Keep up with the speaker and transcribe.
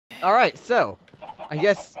Alright, so, I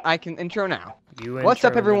guess I can intro now. You What's up, intro,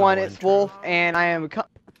 then everyone? I'll It's intro. Wolf, and I am...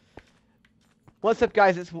 What's up,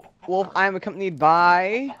 guys? It's Wolf. I am accompanied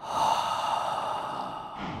by...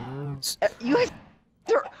 You guys...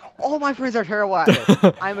 All my friends are terrible at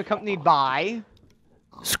this. I am accompanied by...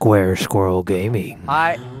 Square Squirrel Gaming.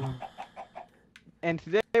 And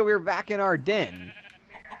today we're back in our den.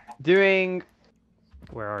 Doing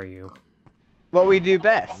Where are you? what we do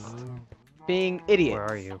best. Being idiots. Where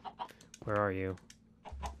are you? Where are you?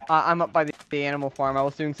 I'm up by the animal farm. I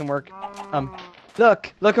was doing some work.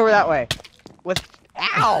 Look over that way.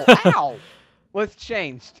 Ow! Ow! What's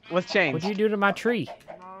changed? What did you do to my tree?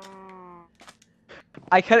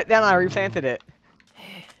 I cut it down and I replanted it.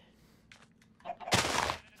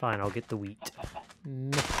 Fine, I'll get the wheat.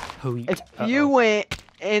 Wheat. If you went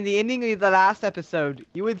in the ending of the last episode,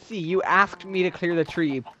 you would see you asked me to clear the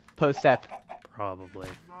tree post-ep. Probably.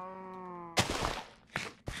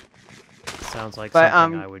 Sounds like But,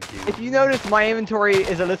 something I would do. If you notice, my inventory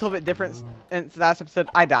is a little bit different since the last episode.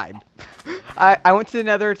 I died. I went to the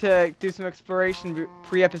Nether to do some exploration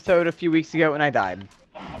pre-episode a few weeks ago and I died.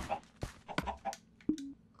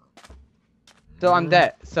 So I'm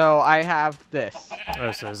dead. So I have this.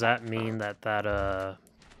 Oh, so does that mean that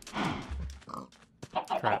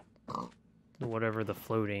crap, whatever the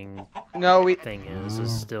floating thing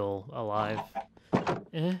is still alive?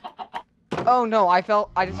 Eh? Oh no, I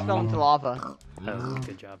just fell into lava. Oh,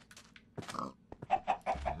 good job.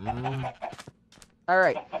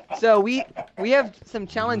 Alright, so we have some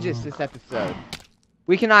challenges this episode.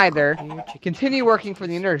 We can either continue working for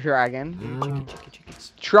the Ender Dragon,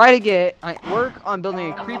 try to work on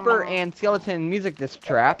building a creeper and skeleton music disc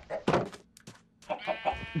trap,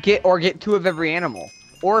 get 2 of every animal,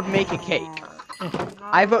 or make a cake.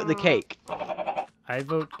 I vote the cake. I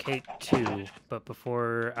vote cake too, but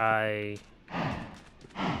before I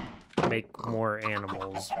make more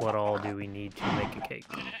animals, what all do we need to make a cake?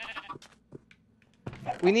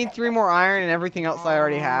 We need 3 more iron and everything else I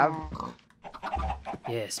already have.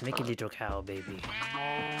 Yes, make a little cow, baby.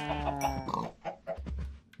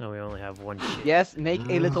 No, we only have 1 shit. Yes, make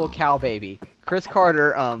a little cow baby. Chris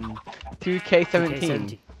Carter,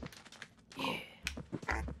 2K17. Yeah.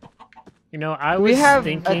 You know, I was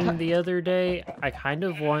thinking the other day, I kind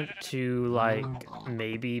of want to, like,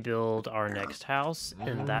 maybe build our next house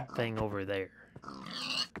in that thing over there.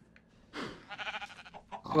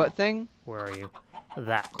 What thing? Where are you?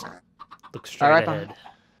 That. Look straight ahead.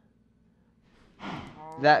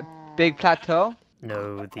 That big plateau?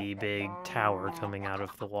 No, the big tower coming out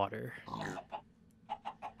of the water.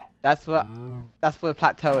 That's what a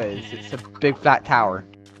plateau is. It's a big flat tower.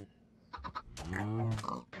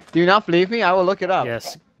 Do you not believe me? I will look it up.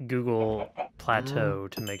 Yes, Google plateau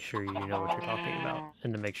to make sure you know what you're talking about,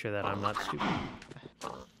 and to make sure that I'm not stupid.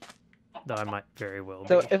 Though I might very well be.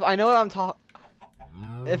 So if I know what I'm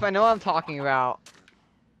talking about,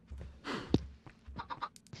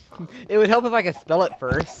 it would help if I could spell it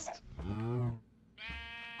first.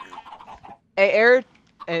 An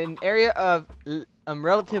area of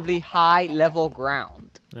relatively high level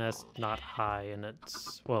ground. That's not high, and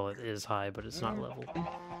well, it is high, but it's not level.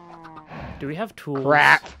 Do we have tools?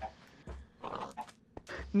 Crap.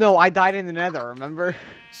 No, I died in the Nether, remember?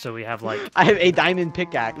 So we have, like... I have a diamond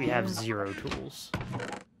pickaxe. We have 0 tools.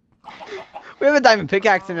 We have a diamond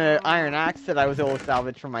pickaxe and an iron axe that I was able to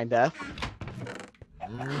salvage from my death.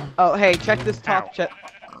 Oh, hey, check this top chest.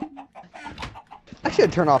 I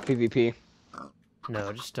should turn off PvP.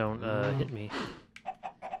 No, just don't hit me.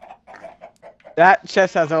 That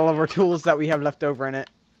chest has all of our tools that we have left over in it.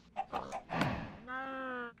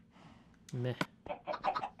 Meh.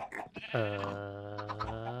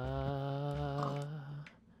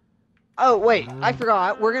 Oh, wait, I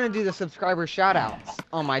forgot. We're gonna do the subscriber shoutouts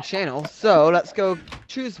on my channel, so let's go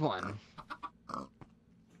choose one.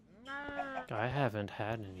 I haven't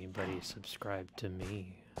had anybody subscribe to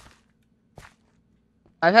me.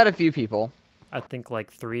 I've had a few people. I think like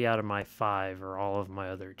 3 out of my 5 are all of my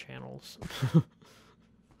other channels.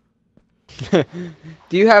 Do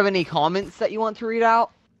you have any comments that you want to read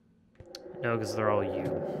out? No, because they're all you.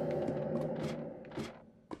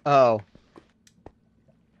 Oh.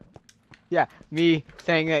 Yeah, me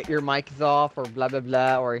saying that your mic is off or blah blah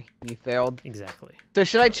blah or you failed. Exactly. So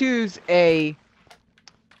should I choose a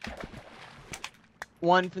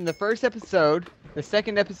one from the first episode, the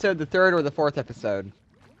second episode, the third, or the 4th episode?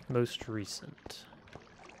 Most recent.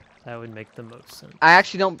 That would make the most sense. I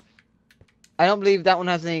don't believe that one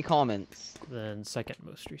has any comments. Then second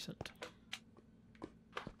most recent.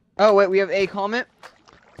 Oh wait, we have a comment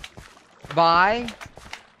by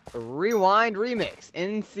Rewind Remix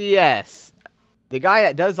NCS. The guy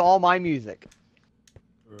that does all my music.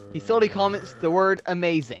 He slowly comments the word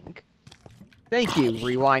amazing. Thank you,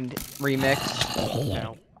 Rewind Remix.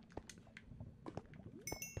 Ow.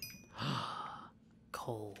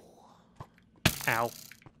 Coal. Ow.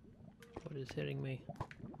 What is hitting me?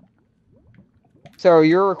 So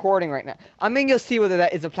you're recording right now. I'm gonna go see whether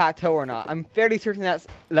that is a plateau or not. I'm fairly certain that's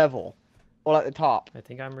level. Well, at the top. I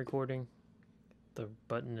think I'm recording. The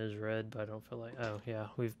button is red, but I don't feel like... Oh, yeah.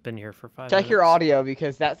 We've been here for 5 minutes. Check your audio,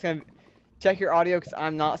 because that's gonna... Check your audio, because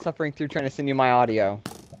I'm not suffering through trying to send you my audio.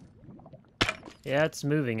 Yeah, it's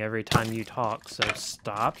moving every time you talk, so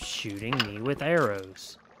stop shooting me with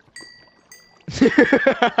arrows.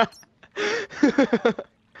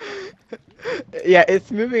 Yeah,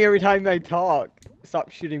 it's moving every time I talk.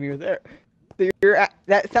 Stop shooting me with arrows. So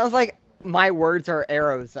that sounds like my words are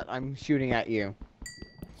arrows that I'm shooting at you.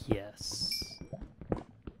 Yes.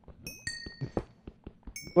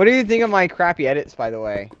 What do you think of my crappy edits, by the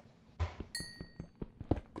way?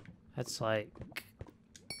 That's like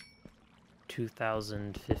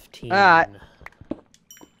 2015. My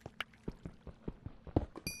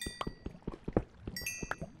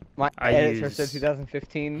edits are still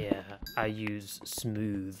 2015? Yeah, I use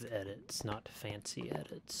smooth edits, not fancy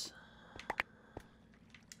edits.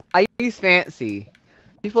 I use fancy.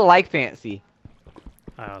 People like fancy.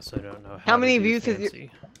 I also don't know how many to do views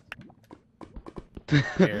fancy has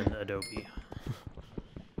you... in Adobe.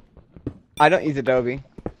 I don't use Adobe.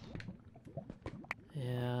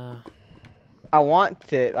 Yeah. I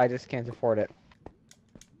want it, I just can't afford it.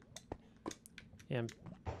 Yeah, I'm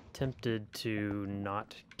tempted to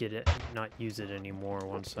not use it anymore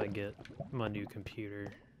once I get my new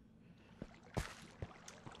computer.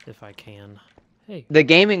 If I can. Hey.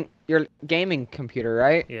 Your gaming computer,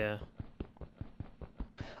 right? Yeah.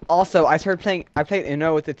 Also, I played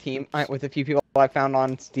Uno with a team, with a few people I found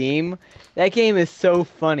on Steam. That game is so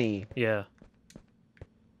funny. Yeah.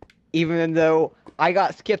 Even though I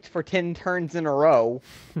got skipped for 10 turns in a row.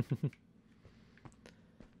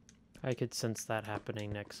 I could sense that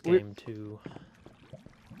happening next game, too.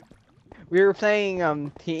 We were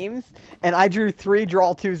playing, teams, and I drew 3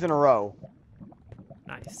 draw 2s in a row.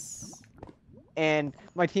 Nice. And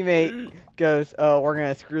my teammate goes, oh, we're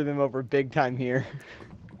gonna screw them over big time here.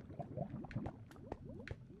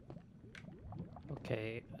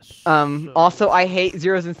 Okay. Also, I hate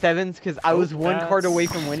 0s and 7s, because I was 1 card away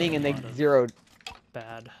from winning, and they zeroed.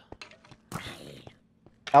 Bad.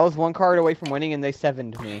 I was 1 card away from winning, and they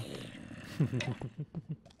 7'd me.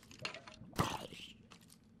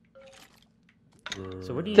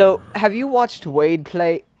 So what do you... So, have you watched Wade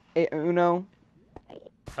play Uno?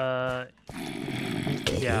 Yeah,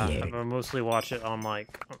 I mostly watch it on,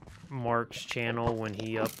 like, Mark's channel when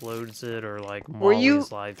he uploads it, or, like,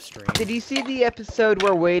 Molly's live stream. Did you see the episode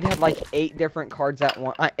where Wade had, like, 8 different cards at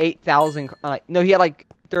once? 8,000, no, he had, like,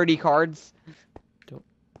 30 cards?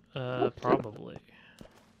 Probably.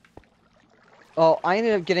 Oh, I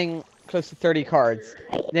ended up getting close to 30 cards,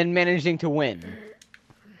 then managing to win.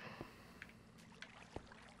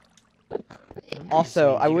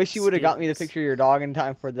 Also, I wish you would have got me the picture of your dog in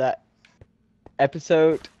time for that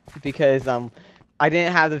episode, because I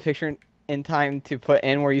didn't have the picture in time to put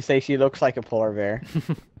in where you say she looks like a polar bear.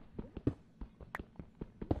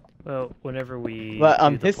 Well, whenever we do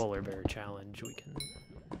the polar bear challenge, we can.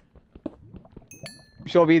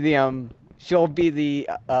 She'll be the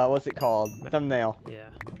what's it called? Thumbnail. Yeah.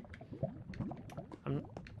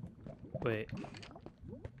 Wait.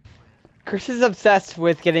 Chris is obsessed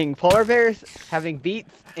with getting polar bears, having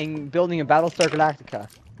beats, and building a Battlestar Galactica.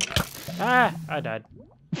 Ah! I died.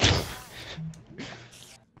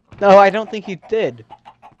 No, I don't think you did.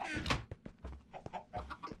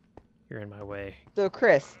 You're in my way. So,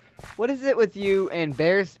 Chris, what is it with you and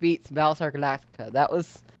Bears beats Battlestar Galactica? That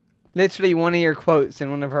was literally one of your quotes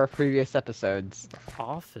in one of our previous episodes.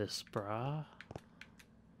 Office, brah.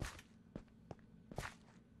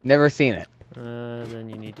 Never seen it. Then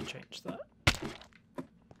you need to change that.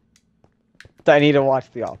 So I need to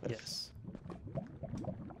watch The Office. Yes.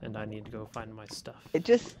 And I need to go find my stuff. It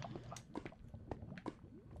just...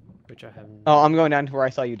 Which I haven't... Oh, I'm going down to where I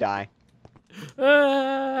saw you die.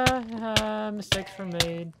 Mistakes were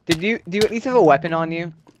made. Do you at least have a weapon on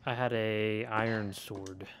you? I had a iron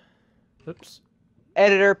sword. Oops.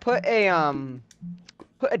 Editor, put a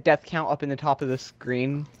death count up in the top of the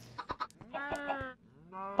screen.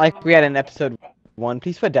 Like we had in episode 1.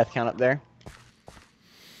 Please put a death count up there.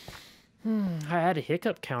 I had a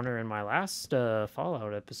hiccup counter in my last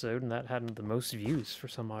Fallout episode, and that had the most views for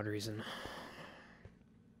some odd reason.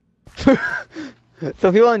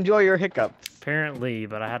 So people enjoy your hiccups. Apparently,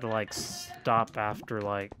 but I had to like stop after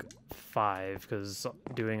like 5 because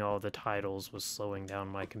doing all the titles was slowing down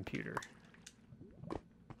my computer.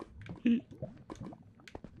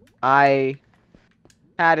 I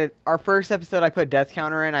had it. Our first episode, I put death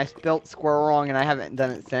counter in. I spelt squirrel wrong, and I haven't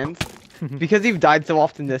done it since. Because you've died so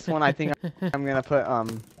often this one, I think I'm gonna put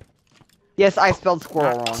Yes, I spelled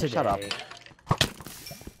squirrel Not wrong. today. Shut up.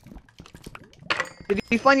 Did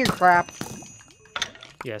you find your crap?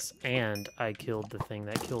 Yes, and I killed the thing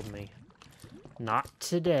that killed me. Not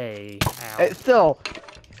today. Ow. Still,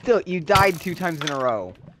 you died 2 times in a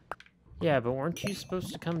row. Yeah, but weren't you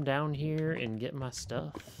supposed to come down here and get my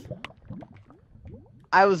stuff?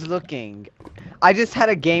 I was looking. I just had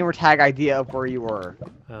a gamer tag idea of where you were.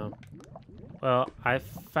 Oh. Well, I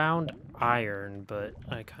found iron, but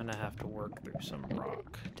I kind of have to work through some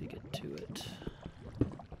rock to get to it.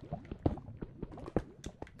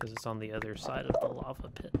 Because it's on the other side of the lava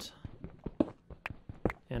pit.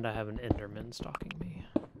 And I have an Enderman stalking me.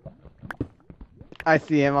 I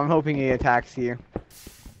see him. I'm hoping he attacks you.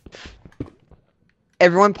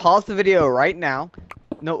 Everyone pause the video right now.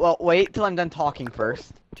 No, well, wait till I'm done talking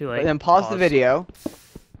first. Too late. But then pause the video.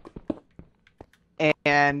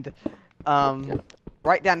 And,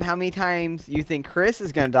 write down how many times you think Chris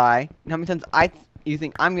is gonna die, and how many times you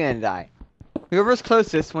think I'm gonna die. Whoever's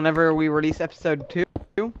closest whenever we release episode 2,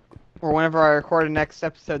 or whenever I record the next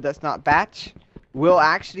episode that's not batch, will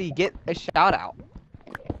actually get a shout out.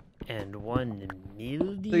 And $1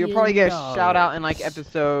 million. So you'll probably get a shout out in like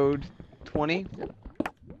episode 20.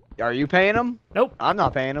 Are you paying them? Nope. I'm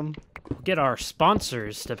not paying them. Get our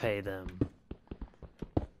sponsors to pay them.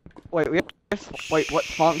 Wait, what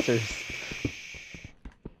sponsors?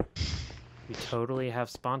 We totally have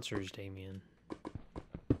sponsors, Damien.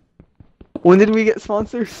 When did we get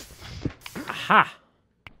sponsors? Aha!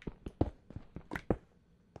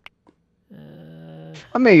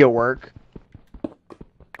 I made it work.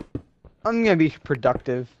 I'm gonna be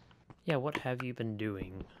productive. Yeah, what have you been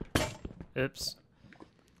doing? Oops.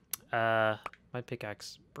 My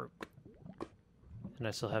pickaxe broke. And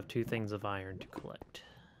I still have 2 things of iron to collect.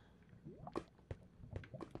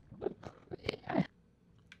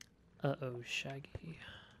 Uh-oh, Shaggy.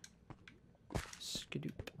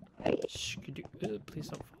 Skadoop. Skadoop. Please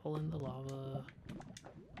don't fall in the lava.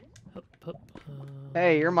 Hup, hup.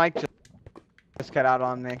 Hey, your mic just cut out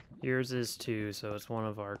on me. Yours is too, so it's one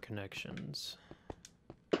of our connections.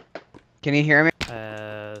 Can you hear me?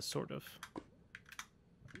 Sort of.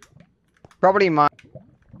 Probably mine.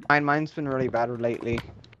 Mine's been really bad lately.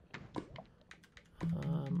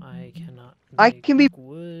 I cannot. I can be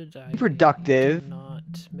wood. productive. I cannot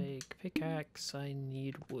make pickaxe. I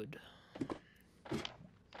need wood.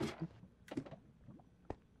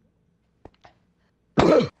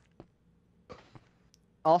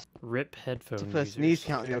 Also, Rip headphone to put a users. sneeze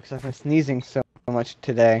count though, because I've been sneezing so much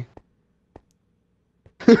today.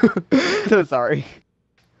 So sorry.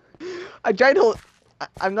 I tried to.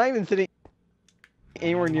 I'm not even sitting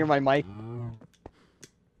anywhere near my mic.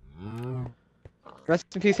 Rest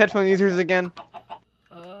in peace, headphone users again.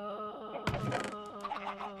 I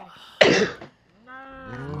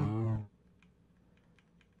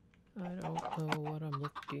don't know what I'm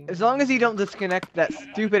looking. As long as you don't disconnect that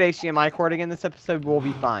stupid HDMI cord again, this episode will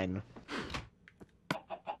be fine.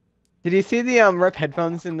 Did you see the rip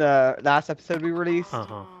headphones in the last episode we released?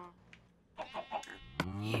 Uh-huh.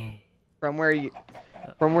 From where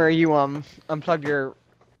you unplugged your.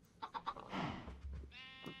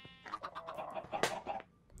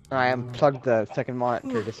 I unplugged the second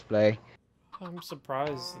monitor display. I'm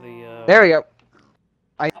surprised the There we go.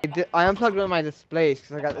 I unplugged one of my displays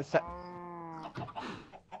because I got this.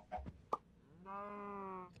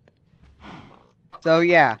 So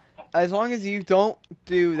yeah, as long as you don't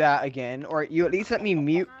do that again, or you at least let me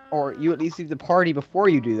mute, or you at least leave the party before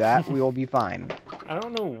you do that, we will be fine. I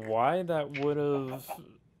don't know why that would have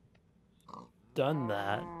done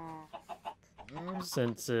that,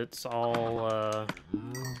 since it's all, what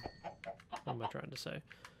am I trying to say?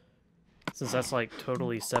 Since that's, like,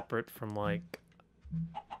 totally separate from, like,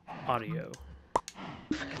 audio.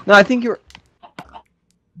 No, I think you're...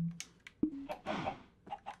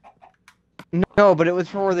 No, but it was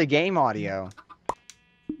for the game audio.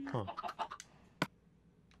 Huh.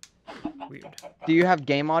 Weird. Do you have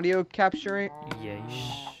game audio capturing?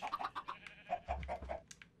 Yeesh.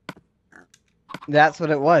 That's what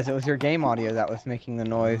it was. It was your game audio that was making the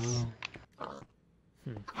noise.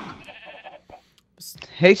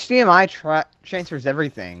 HDMI transfers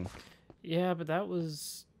everything. Yeah, but that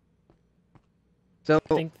was... So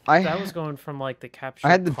I think that was going from like the capture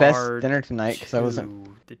I had the best card dinner tonight because I wasn't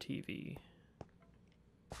the TV,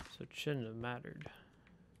 so it shouldn't have mattered.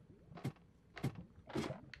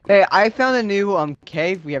 Hey, I found a new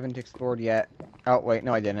cave we haven't explored yet. Oh wait,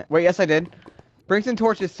 no I didn't. Wait, yes I did. Bring some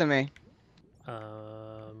torches to me.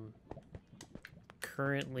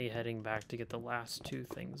 Currently heading back to get the last 2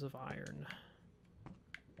 things of iron.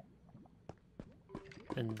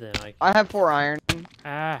 And then I have 4 iron.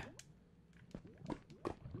 Ah!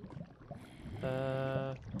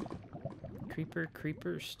 Creeper,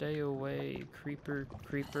 creeper, stay away. Creeper,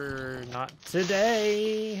 creeper, not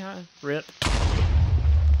today! Rip.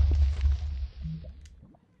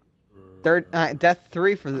 Death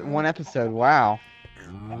 3 for 1 episode, wow.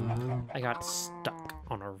 I got stuck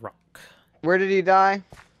on a rock. Where did you die?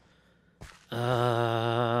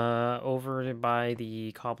 Over by the I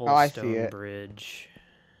see cobblestone it. bridge.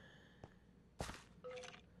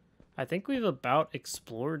 I think we've about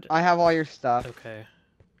explored. I have all your stuff. Okay.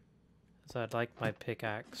 So I'd like my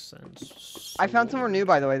pickaxe and sword. I found somewhere new,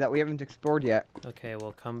 by the way, that we haven't explored yet. Okay,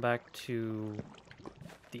 we'll come back to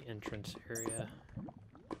the entrance area.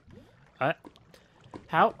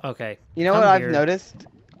 How? Okay. You know what I've noticed?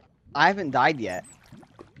 I haven't died yet.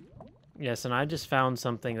 Yes, and I just found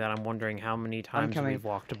something that I'm wondering how many times we've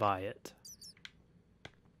walked by it.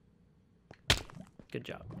 Good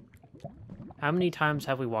job. How many times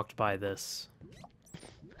have we walked by this?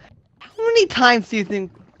 How many times do you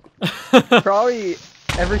think? Probably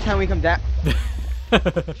every time we come down.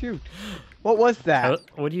 Shoot. What was that?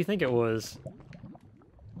 What do you think it was?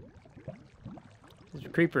 It's a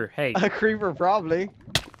creeper. Hey. A creeper, probably.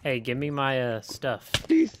 Hey, give me my stuff.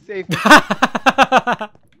 He's safe.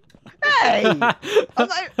 Hey!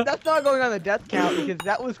 That's not going on the death count because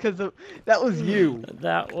that was you.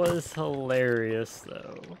 That was hilarious,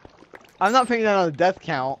 though. I'm not putting that on the death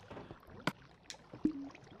count.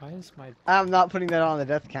 Why is my I'm not putting that on the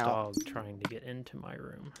death count. Dog trying to get into my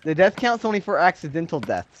room? The death count's only for accidental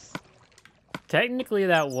deaths. Technically,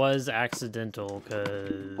 that was accidental,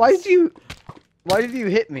 cause Why did you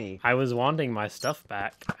hit me? I was wanting my stuff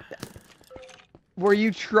back. Were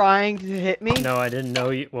you trying to hit me? No, I didn't know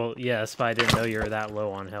you. Well, yes, but I didn't know you were that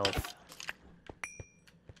low on health.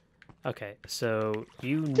 Okay, so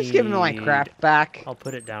you need... Just give me my crap back. I'll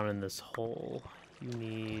put it down in this hole. You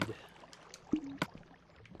need...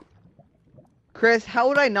 Chris, how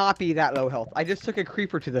would I not be that low health? I just took a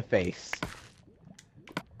creeper to the face.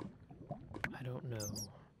 I don't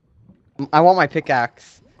know. I want my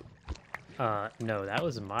pickaxe. No, that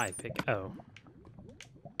was my pick. Oh.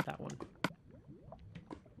 That one.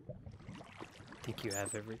 I think you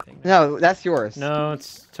have everything. No, that's yours. No,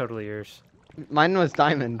 it's totally yours. Mine was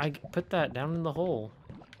diamond. I put that down in the hole.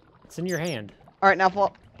 It's in your hand. Alright, now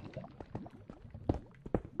fall.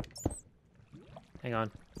 Hang on.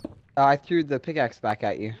 I threw the pickaxe back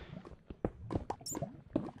at you.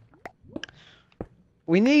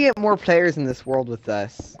 We need to get more players in this world with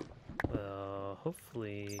us. Well,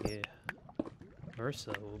 hopefully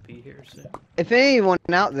Ursa will be here soon. If anyone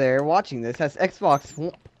out there watching this has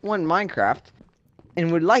Xbox One Minecraft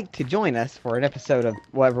and would like to join us for an episode of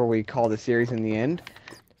whatever we call the series in the end.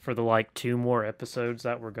 For the, like, 2 more episodes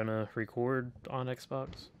that we're gonna record on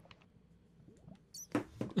Xbox.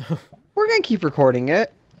 We're gonna keep recording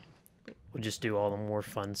it. We'll just do all the more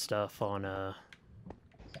fun stuff on,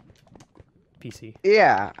 PC.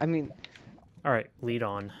 Yeah, I mean... Alright, lead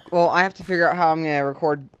on. Well, I have to figure out how I'm gonna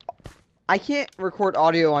record... I can't record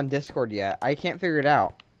audio on Discord yet. I can't figure it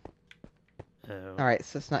out. Oh. Alright,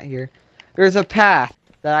 so it's not here. There's a path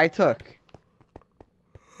that I took.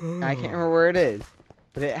 I can't remember where it is.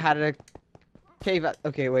 But it had a cave at...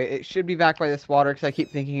 Okay, wait. It should be back by this water because I keep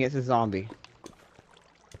thinking it's a zombie.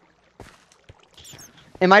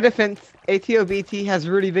 In my defense, ATOBT has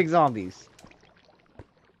really big zombies.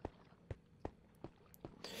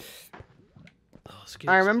 Oh,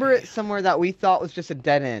 I remember it somewhere that we thought was just a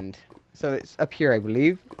dead end. So it's up here, I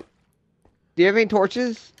believe. Do you have any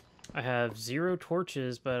torches? I have 0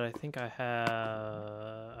 torches, but I think I have...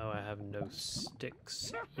 Oh, I have no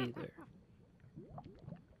sticks either.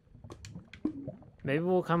 Maybe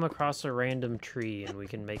we'll come across a random tree and we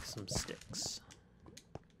can make some sticks.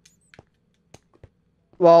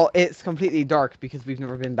 Well, it's completely dark because we've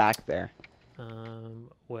never been back there.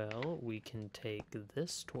 Well, we can take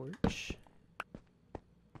this torch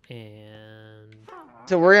and...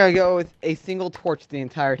 So we're gonna go with a single torch the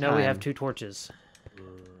entire time. No, we have 2 torches.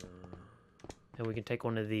 And we can take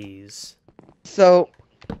one of these. So,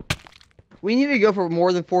 we need to go for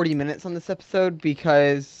more than 40 minutes on this episode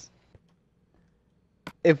because...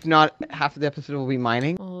 If not, half of the episode will be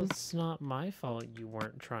mining. Well, it's not my fault you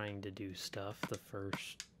weren't trying to do stuff the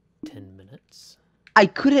first 10 minutes. I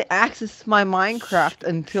couldn't access my Minecraft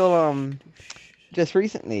until, just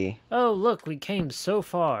recently. Oh, look, we came so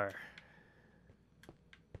far.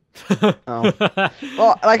 Oh.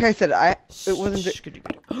 Well, like I said, it wasn't.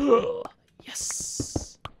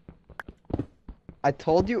 Yes. I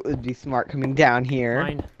told you it would be smart coming down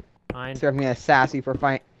here. Mine. Serve me a sassy for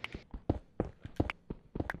fight.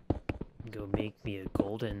 Go make me a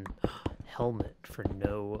golden helmet for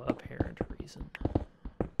no apparent reason.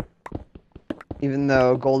 Even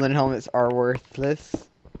though golden helmets are worthless.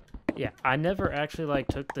 Yeah, I never actually like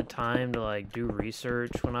took the time to like do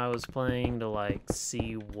research when I was playing to like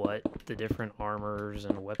see what the different armors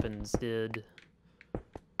and weapons did.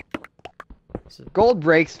 So, gold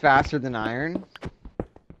breaks faster than iron.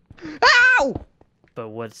 Ow! But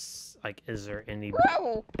what's like? Is there any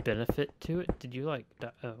Ow! benefit to it? Did you like?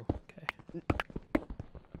 Oh, okay.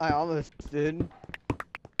 I almost did.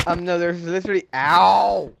 No, there's literally.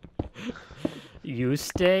 Ow! You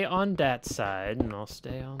stay on that side, and I'll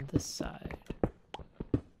stay on this side.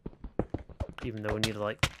 Even though we need to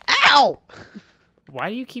like... Ow! Why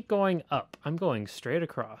do you keep going up? I'm going straight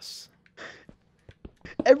across.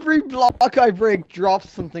 Every block I break drops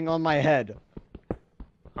something on my head.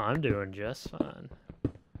 I'm doing just fine.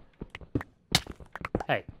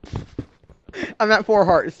 Hey. I'm at 4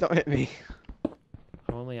 hearts, don't hit me.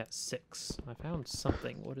 I'm only at 6. I found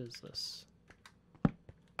something. What is this?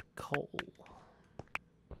 Coal.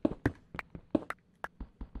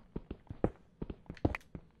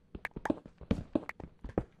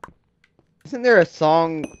 Isn't there a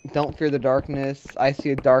song, Don't Fear the Darkness, I See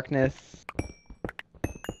a Darkness?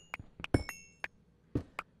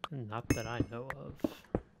 Not that I know of.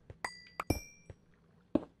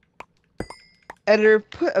 Editor,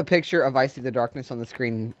 put a picture of I See the Darkness on the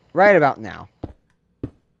screen right about now.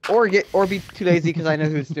 Or be too lazy because I know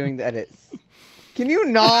who's doing the edits. Can you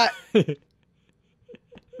not?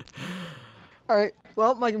 Alright,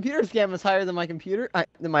 well, my computer scan was higher than my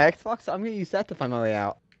Xbox, so I'm gonna use that to find my way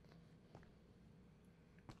out.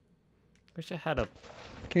 Wish I had a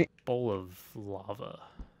bowl of lava.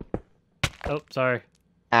 Oh, sorry.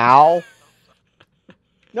 Ow.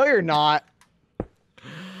 No, you're not.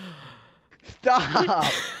 Stop.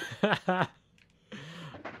 I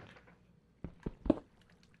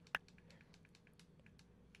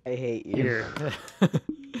hate you. Here.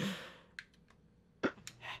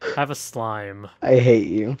 Have a slime. I hate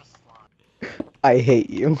you. I hate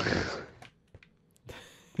you.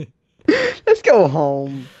 Let's go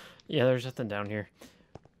home. Yeah, there's nothing down here.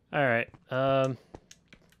 Alright, I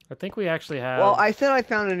think we actually have... Well, I said I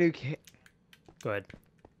found a new cave. Go ahead.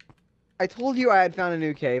 I told you I had found a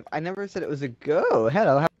new cave. I never said it was a go.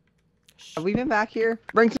 Hello. Have we been back here?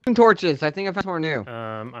 Bring some torches. I think I found more new.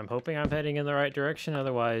 I'm hoping I'm heading in the right direction.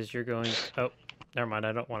 Otherwise, you're going... Oh, never mind.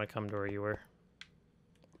 I don't want to come to where you were.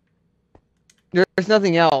 There's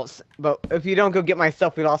nothing else. But if you don't go get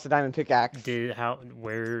myself, we lost a diamond pickaxe.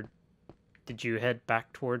 Where... Did you head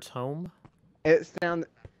back towards home? It's down...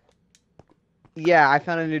 Yeah, I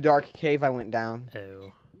found a new dark cave I went down.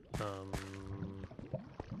 Oh.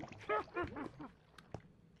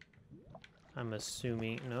 I'm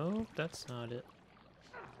assuming... No, that's not it.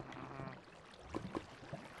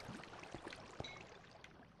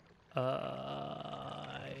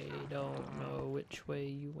 I don't know which way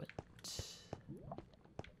you went.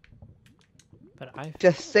 But I...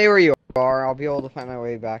 Just stay where you are. I'll be able to find my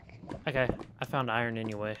way back. Okay, I found iron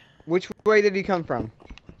anyway. Which way did he come from?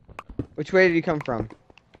 Which way did he come from?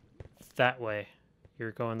 That way.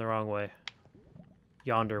 You're going the wrong way.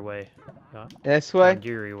 Yonder way. This way?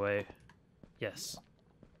 Yandere way. Yes.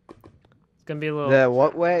 It's gonna be a little... The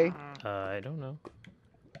what way? I don't know.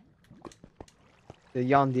 The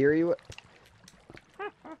Yandere way?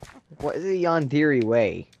 What is the Yandere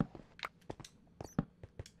way?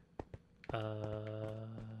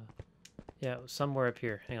 Yeah, somewhere up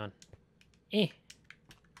here. Hang on.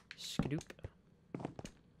 Scoop.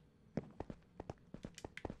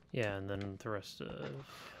 Yeah, and then the rest of...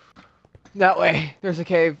 That way. There's a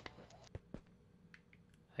cave.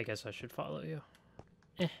 I guess I should follow you.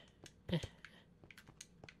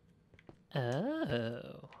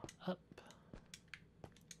 Oh, up.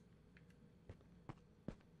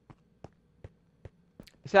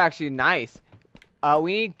 It's actually nice.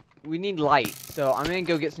 We need light, so I'm gonna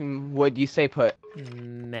go get some wood. You stay put.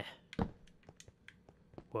 Meh.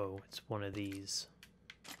 Whoa, it's one of these.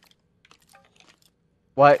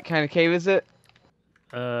 What kind of cave is it?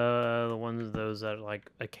 The ones of those that are like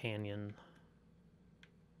a canyon.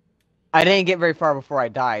 I didn't get very far before I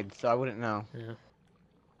died, so I wouldn't know. Yeah.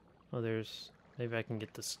 Well, there's... Maybe I can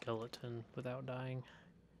get the skeleton without dying.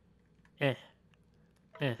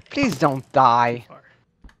 Please don't die. Far.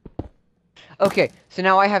 Okay, so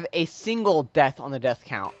now I have a single death on the death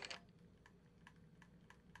count.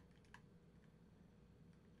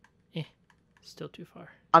 Still too far.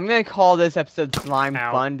 I'm gonna call this episode Slime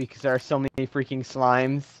Fun because there are so many freaking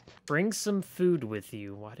slimes. Bring some food with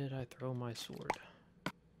you. Why did I throw my sword?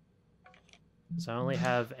 So I only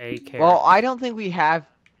have a carrot. Well, I don't think we have...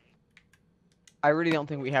 I really don't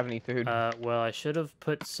think we have any food. Well, I should have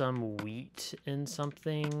put some wheat in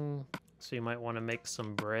something, so you might want to make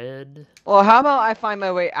some bread. Well, how about I find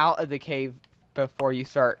my way out of the cave before you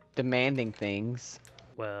start demanding things?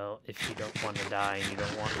 Well, if you don't want to die and you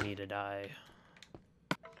don't want me to die.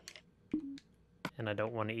 And I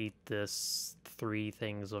don't want to eat this 3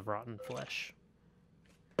 things of rotten flesh.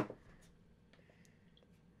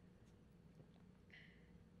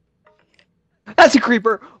 That's a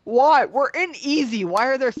creeper! Why? We're in easy! Why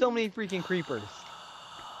are there so many freaking creepers?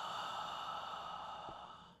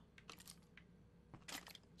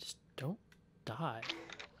 Just don't die.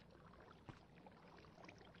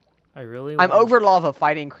 I really I'm over lava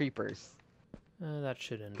fighting creepers. That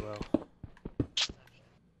should end well.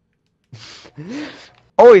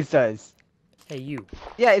 Always does. Hey, you.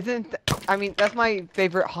 Yeah, isn't... I mean, that's my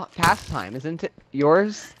favorite pastime, isn't it?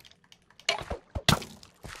 Yours?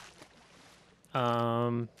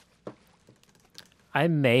 I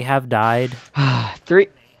may have died. 3.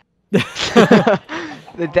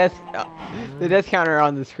 the death counter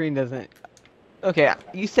on the screen doesn't... Okay,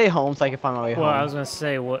 you stay home so I can find my way home. Well, I was gonna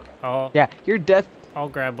say what. Yeah, your death. I'll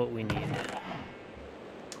grab what we need.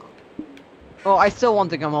 Well, I still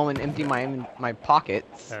want to come home and empty my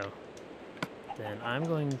pockets. Oh. Then I'm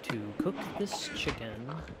going to cook this chicken.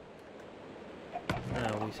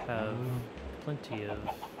 Now we have plenty of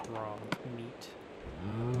raw meat.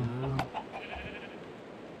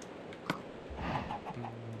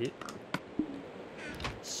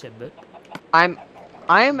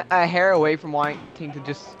 I'm a hair away from wanting to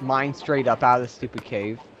just mine straight up out of the stupid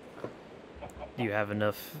cave. Do you have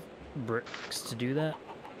enough bricks to do that?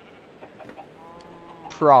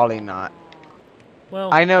 Probably not.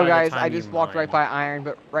 Well, I know, guys, I just walked right by iron,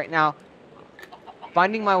 but right now,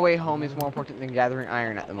 finding my way home is more important than gathering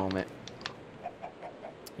iron at the moment.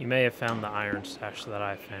 You may have found the iron stash that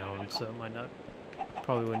I found, so it might not,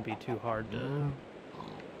 probably wouldn't be too hard to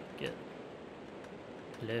get.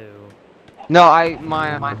 Hello. No, I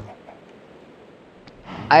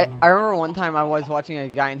remember one time I was watching a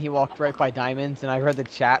guy and he walked right by diamonds, and I read the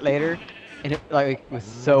chat later, and it was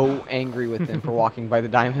so angry with him for walking by the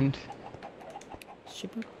diamond.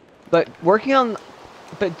 But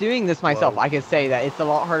doing this myself, I could say that it's a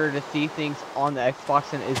lot harder to see things on the Xbox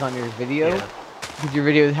than it is on your video, because your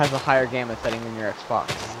video has a higher gamma setting than your Xbox.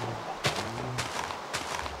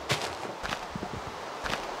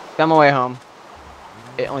 Got my way home.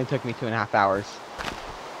 It only took me 2.5 hours.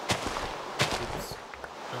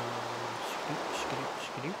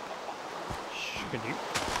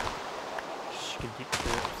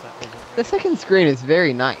 The second screen is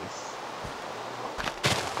very nice.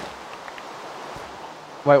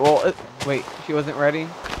 Wait, well, wait, she wasn't ready?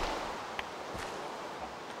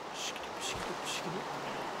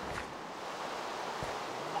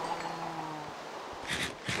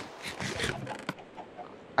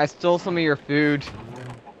 I stole some of your food.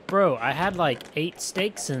 Bro, I had like 8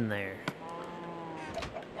 steaks in there.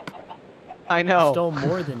 I know. I stole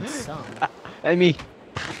more than some. I mean,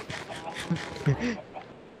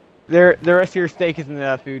 the rest of your steak is in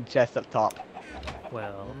the food chest up top.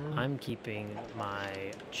 Well, I'm keeping my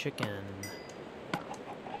chicken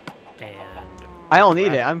and I don't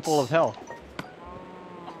need it. I'm full of health.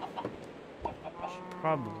 Should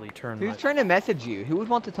probably turn. Who's trying to message you? Who would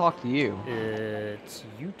want to talk to you? It's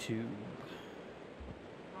YouTube.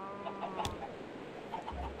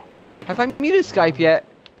 Have I muted Skype yet?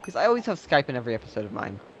 Because I always have Skype in every episode of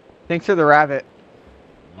mine. Thanks for the rabbit.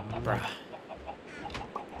 Bruh.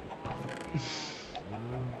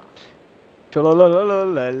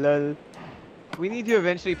 We need to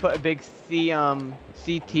eventually put a big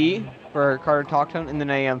CT for Carter Talk Tone, and then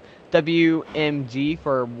a WMG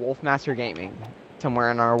for Wolfmaster Gaming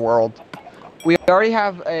somewhere in our world. We already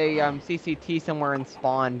have a CCT somewhere in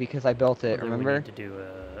Spawn because I built it. Remember? We need to do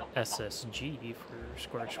a SSG for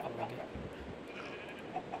Square Scroll Gaming.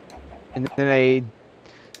 And then a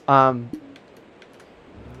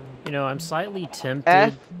You know, I'm slightly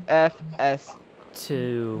tempted. FFS.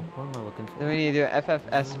 To what am I looking for? Then we need to do an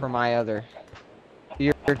FFS for my other.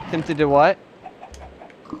 You're tempted to what?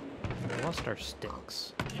 We lost our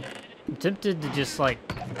sticks. I'm tempted to just like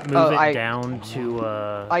move it down to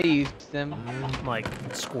I used them. Like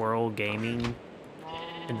Squirrel Gaming,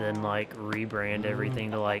 and then like rebrand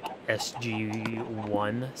everything to like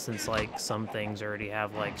SG1, since like some things already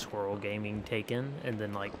have like Squirrel Gaming taken, and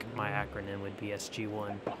then like my acronym would be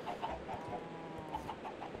SG1.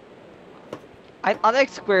 I like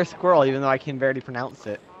Square Squirrel, even though I can barely pronounce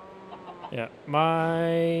it. Yeah,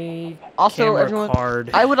 my also, camera everyone,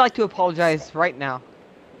 card. I would like to apologize right now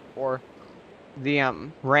for the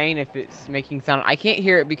rain if it's making sound. I can't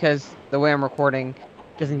hear it because the way I'm recording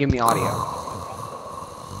doesn't give me audio.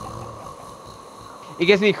 It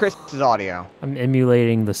gives me Chris's audio. I'm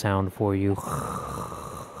emulating the sound for you.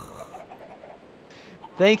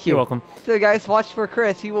 Thank you. You're welcome. So guys, watch for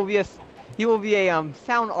Chris. He will be a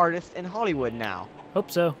sound artist in Hollywood now. Hope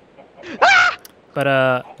so.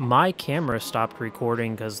 But my camera stopped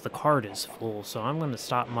recording because the card is full, so I'm going to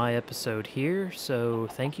stop my episode here. So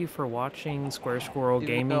thank you for watching Square Squirrel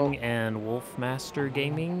Gaming and Wolfmaster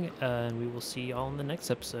Gaming, and we will see y'all in the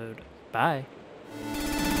next episode. Bye.